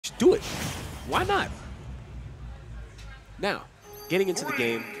Just do it. Why not? Now, getting into the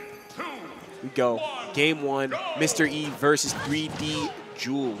game, we go. Game 1, Mr. E versus 3D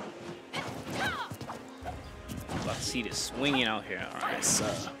Jewel. About to see this swinging out here. All right. Yes,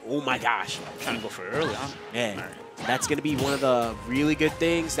 oh my gosh. Trying to go for it early, huh? Man, All right. that's going to be one of the really good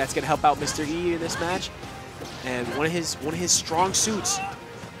things. That's going to help out Mr. E in this match. And one of his strong suits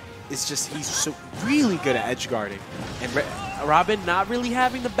is just he's so really good at edge guarding. And Robin not really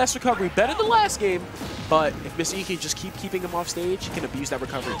having the best recovery. Better than last game. But if Mr. E can just keep keeping him off stage, he can abuse that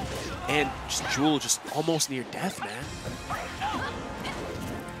recovery. And just Jewel just almost near death, man.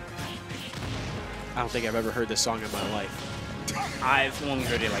 I don't think I've ever heard this song in my life. I've only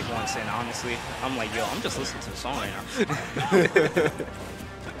heard it like once, and honestly, I'm like, yo, I'm just listening to the song right now.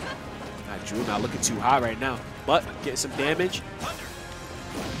 Jewel not looking too hot right now, but getting some damage.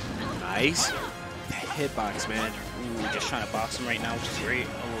 Nice. That hitbox, man. Ooh, just trying to box him right now, which is great.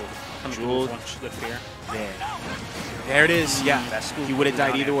 Oh, Jewel. Good fear. Yeah. There it is. Yeah. He would have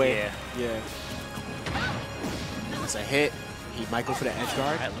died either way. Yeah. That's a hit. He might go for the edge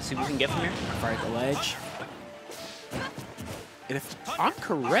guard. All right, let's see what we can get from here. Fire at the ledge. And if I'm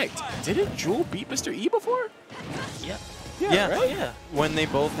correct, didn't Jewel beat Mr. E before? Yeah. Yeah, right? yeah. When they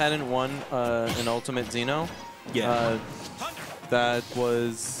both hadn't won an Ultimate Xeno, that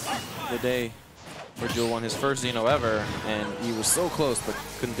was the day where Jewel won his first Xeno ever, and he was so close but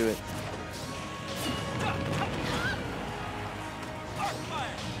couldn't do it.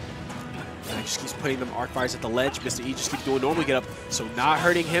 And he just keeps putting them arc fires at the ledge. Mr. E just keeps doing normal get up, so not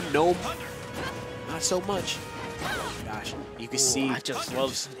hurting him. No, not so much. Gosh, you can see. I just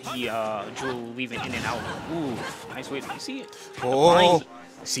love Jewel leaving in and out. Ooh, nice way. You see it? Oh,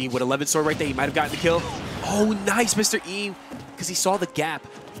 see, with 11 sword right there, he might have gotten the kill. Oh, nice, Mr. E, because he saw the gap.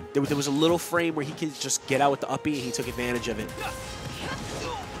 There was a little frame where he could just get out with the up B, and he took advantage of it.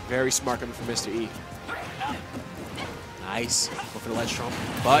 Very smart coming from Mr. E. Nice. Go for the ledge trump.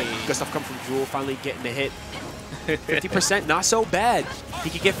 But good stuff coming from Jewel, finally getting the hit. 50%, not so bad. He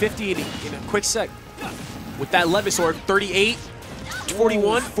could get 50 in a quick sec. With that 11 sword, 38,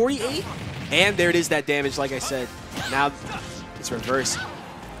 41, 48. And there it is, that damage, like I said. Now it's reverse.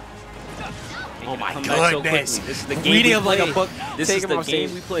 Oh my goodness. So this is the game Reading we him like a play. book. This is the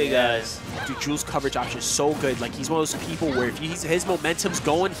game we play, guys. Dude, Jewel's coverage option is so good. Like, he's one of those people where if his momentum's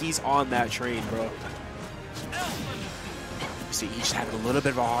going, he's on that train, bro. See, he's just having a little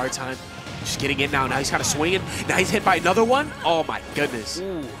bit of a hard time. Just getting in now. Now he's kind of swinging. Now he's hit by another one. Oh my goodness.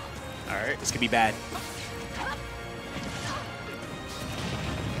 Ooh. All right, this could be bad.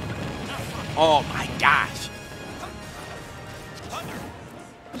 Oh my gosh.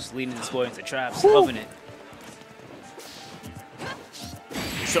 Just leading this boy into traps. Loving it.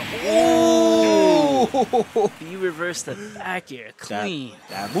 So, oh! You reversed the back air clean.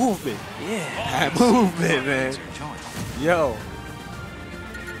 That movement. Yeah. That movement, man. Yo.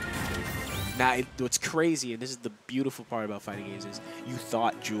 Now, what's crazy, and this is the beautiful part about fighting games, is you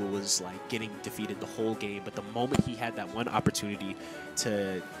thought Jewel was like getting defeated the whole game, but the moment he had that one opportunity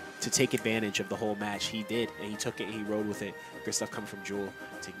to take advantage of the whole match, he did, and he took it, and he rode with it. Good stuff coming from Jewel,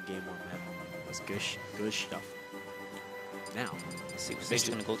 taking game 1, man. That's good stuff. Now, let's see what stage he's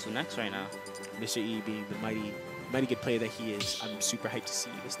going to go to next right now. Mr. E being the mighty good player that he is, I'm super hyped to see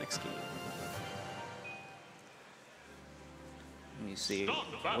this next game. Let me see.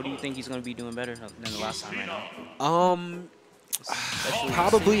 What do you think he's going to be doing better than the last time right now?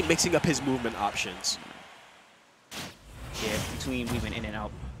 Probably mixing up his movement options. Yeah, between weaving in and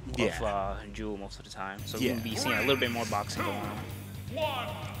out of Jewel most of the time. So we're going to be seeing a little bit more boxing going on. 1,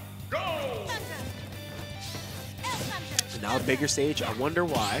 go! So now a bigger stage. I wonder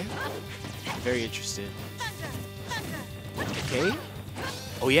why. I'm very interested. Okay.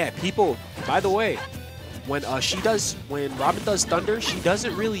 Oh yeah, people. By the way, when Robin does thunder, she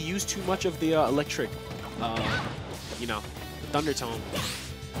doesn't really use too much of the electric, you know, the thunder tone.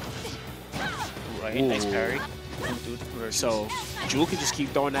 Right, nice parry. So Jewel can just keep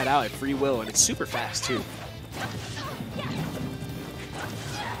throwing that out at free will, and it's super fast too.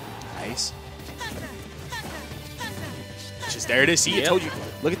 Nice. Just there it is. See, I told you.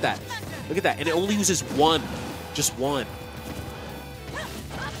 Look at that. Look at that. And it only uses one. Just one.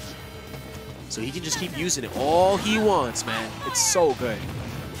 So he can just keep using it all he wants, man. It's so good.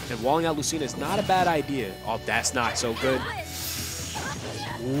 And walling out Lucina is not a bad idea. Oh, that's not so good.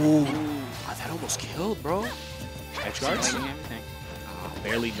 Ooh. Oh, that almost killed, bro. Edge guards? Oh,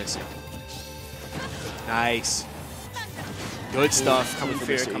 barely missing. Nice. Good stuff coming from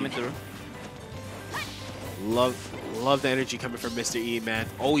Mr. E. Coming through. Love the energy coming from Mr. E, man.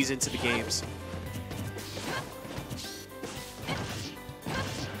 Always into the games.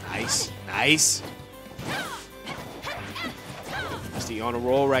 Nice. Nice. Mr. E on a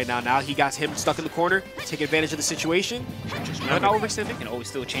roll right now. Now he got him stuck in the corner. Take advantage of the situation. Just Not remember, overextending. you can always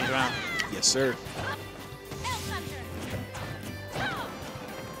still change around. Yes, sir.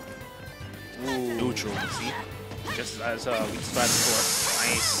 Ooh. Neutral. See? Just as we described before.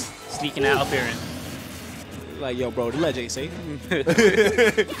 Nice. Sneaking that up air. Like, yo, bro, the ledge ain't safe.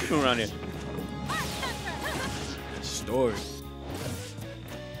 Come around here. Story.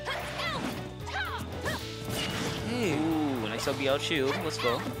 Hey. Ooh, nice up out shield. Let's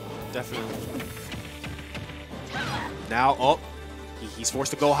go. Definitely. Now, oh, he's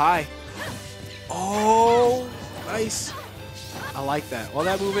forced to go high. Oh, nice. I like that. All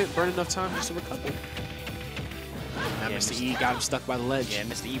that movement, burn enough time just to recover. Now Yeah, Mr. E got him stuck by the ledge. Yeah,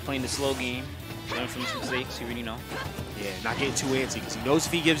 Mr. E playing the slow game. Learn from his mistakes, you already know. Yeah, not getting too antsy because he knows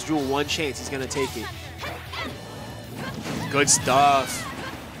if he gives Jewel one chance, he's going to take it. Good stuff.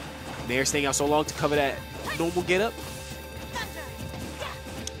 Nair staying out so long to cover that normal get up.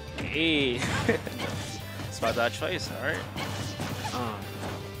 Hey. Spot dodge twice, alright.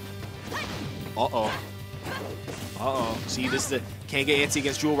 Uh-oh. Uh-oh. See, this is the can't get antsy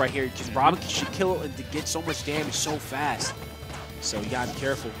against Jewel right here because Robin should kill and to get so much damage so fast. So you gotta be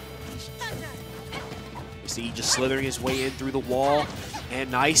careful. You see, just slithering his way in through the wall. And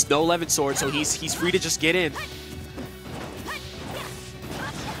nice, no 11 sword, so he's free to just get in.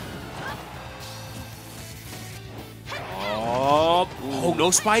 Oh,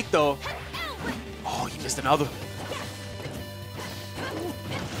 no spike though. Oh, he missed another.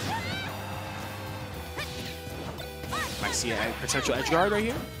 I see a potential edge guard right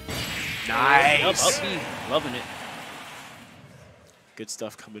here. Nice. Up, loving it. Good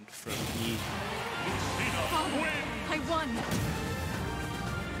stuff coming from E. I won.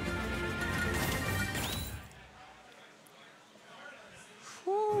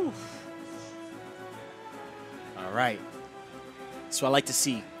 Whew. All right. So I like to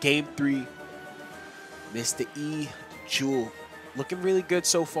see game 3. Mr. E, Jewel, looking really good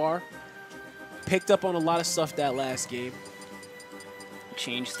so far. Picked up on a lot of stuff that last game.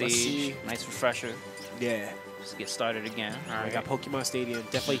 Change Let's stage, see. nice refresher. Yeah. Just get started again. All I right. got Pokemon Stadium.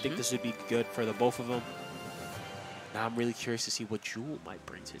 Definitely think this would be good for the both of them. Now I'm really curious to see what Jewel might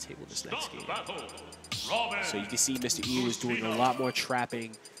bring to the table this next game. So you can see Mr. E was doing a lot more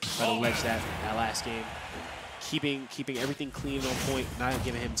trapping by the ledge that last game. Keeping everything clean and on point, not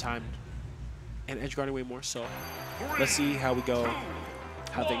giving him time and edge guarding way more. So let's see how we go,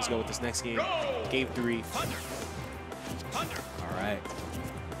 how things go with this next game. Game 3. All right.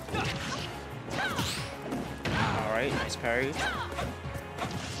 All right, nice parry.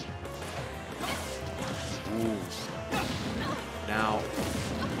 Ooh. Now.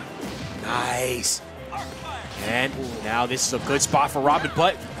 Nice. And now this is a good spot for Robin,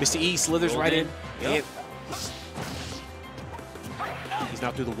 but Mr. E slithers right in. Yep. He's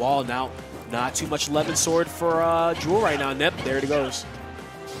now through the wall. Now, not too much 11 sword for Jewel right now. Nep, there it goes.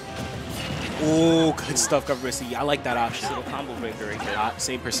 Oh, good stuff, cover Mr. E. I like that option. Little combo breaker right there.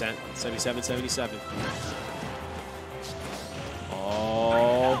 Same percent, 77, 77.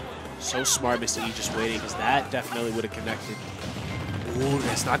 Oh, so smart, Mr. E, just waiting, because that definitely would have connected. Ooh,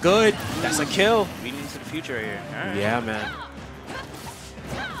 that's not good. That's a kill. Reading into the future right here. All right. Yeah, man.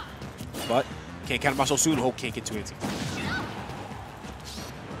 But can't count him out so soon. Hope can't get too antsy.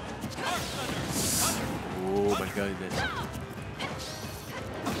 Oh my goodness.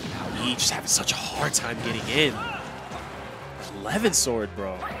 Now E just having such a hard time getting in. 11 sword,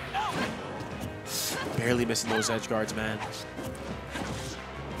 bro. Barely missing those edge guards, man.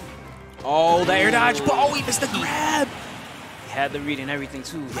 Oh, the air dodge. Oh, he missed the grab. He had the read and everything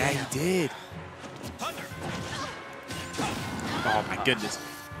too. Yeah, he did. Oh my goodness.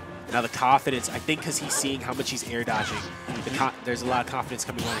 Now the confidence, I think because he's seeing how much he's air dodging, there's a lot of confidence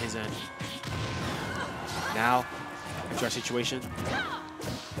coming on his end. Now, extra situation.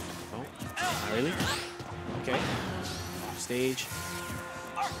 Oh, not really. Okay. Stage.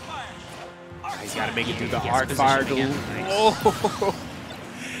 He's got to make it through the arc fire. Oh!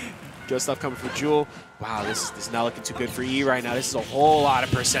 Good stuff coming for Jewel. Wow, this is not looking too good for E right now. This is a whole lot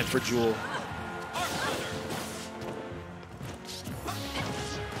of percent for Jewel.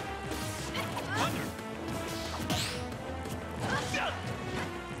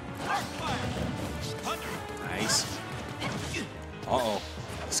 Nice. Uh-oh.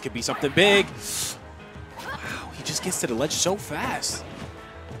 This could be something big. Wow, he just gets to the ledge so fast.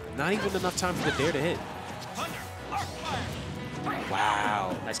 Not even enough time for the dare to hit.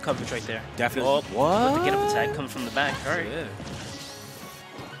 Wow. Nice coverage right there. Definitely. Oh, what? The get up attack coming from the back. All right. Yeah.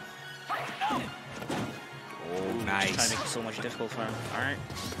 Oh, nice. Just trying to make it so much difficult for him. All right.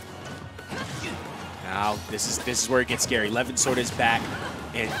 Now, this is where it gets scary. Levin Sword is back,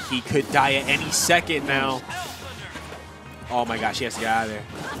 and he could die at any second now. Oh my gosh, he has to get out of there.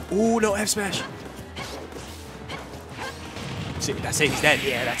 Ooh, no, F smash. See, that's it, he's dead.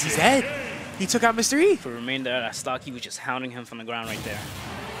 Yeah, he's dead. He took out Mr. E. For the remainder of that stock, he was just hounding him from the ground right there.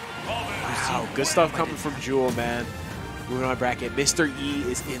 Wow, good stuff coming from Jewel, man. Moving on bracket. Mr. E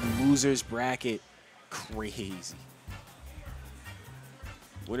is in loser's bracket. Crazy.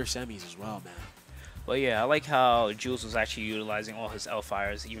 Winter semis as well, man. Well, yeah, I like how Jules was actually utilizing all his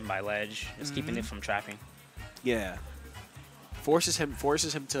L-fires, even by ledge, just keeping it from trapping. Yeah. Forces him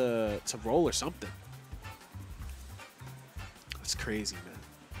to roll or something. That's crazy, man.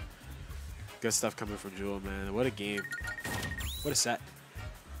 Good stuff coming from Jewel, man. What a game. What a set.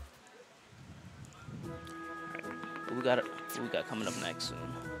 Right. What we got coming up next soon?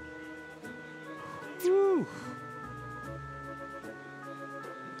 Woo.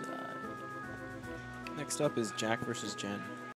 Next up is Jack versus Jen.